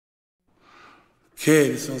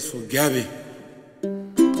Okay, this one's for Gabby.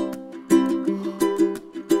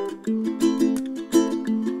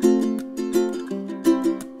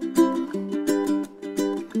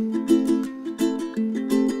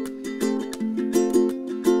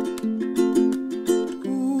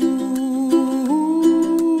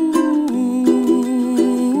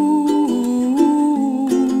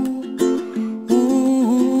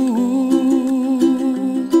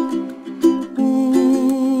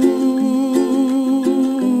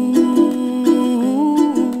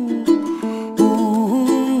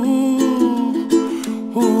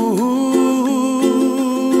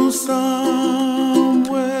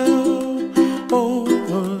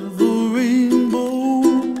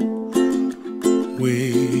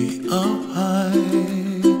 Way up high,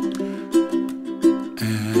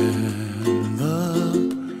 and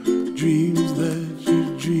the dreams that you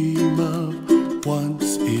dream of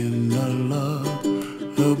once in a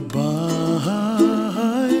lullaby.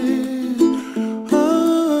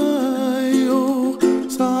 Oh,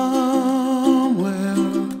 somewhere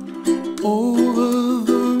over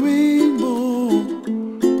the rainbow,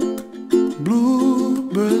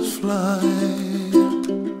 bluebirds fly.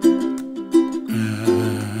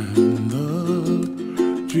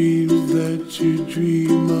 Dreams that you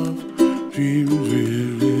dream of, dreams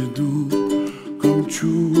really do come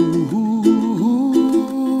true.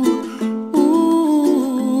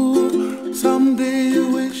 Ooh, someday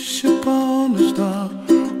you wish upon a star,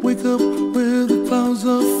 wake up where the clouds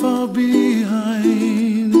are far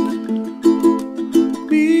behind.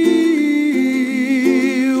 Be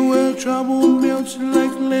where trouble melts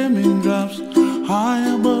like lemon drops, high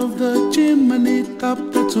above the chimney top.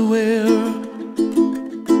 That's where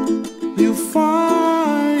you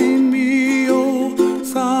find me, oh,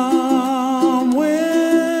 somewhere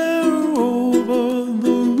over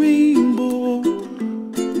the rainbow,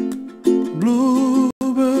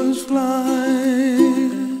 bluebirds fly,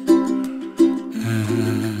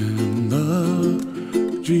 and the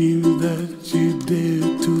dreams that you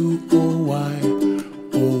dare to, oh why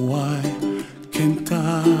can't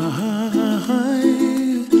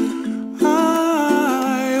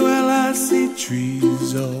well, I see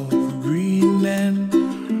trees of green and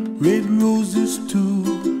red roses too.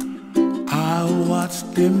 I'll watch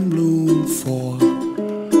them bloom for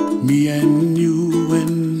me and you,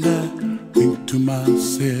 and I think to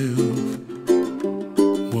myself,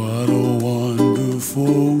 what a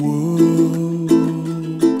wonderful world.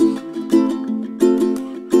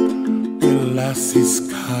 Well, I see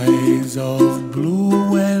skies of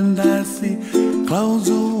blue and I see clouds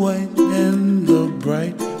of white and the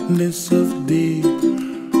brightness of day.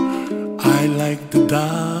 I like the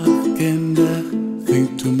dark and I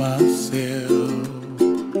think to myself,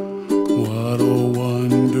 what a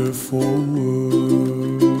wonderful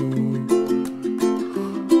world.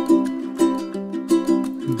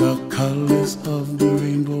 The colors of the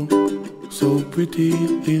rainbow, so pretty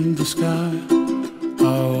in the sky,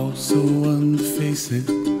 are also on the faces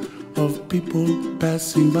of people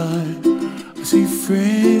passing by. I see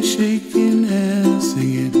friends shaking hands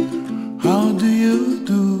singing, how do you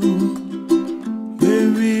do? They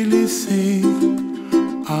really say,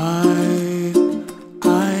 I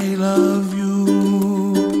love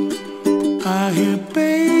you. I hear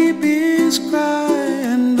babies cry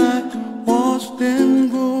and I watch them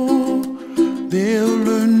grow. They'll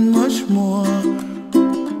learn much more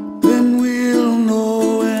than we'll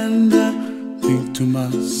know, and I think to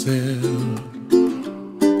myself,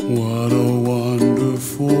 what a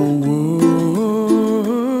wonderful world.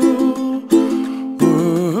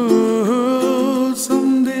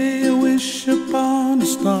 Someday I wish upon a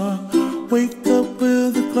star, wake up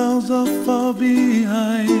where the clouds are far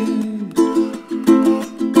behind.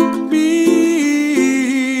 Be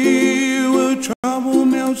where trouble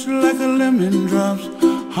melts like a lemon drops,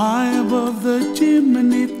 high above the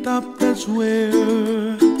chimney top. That's where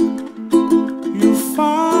you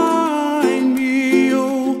find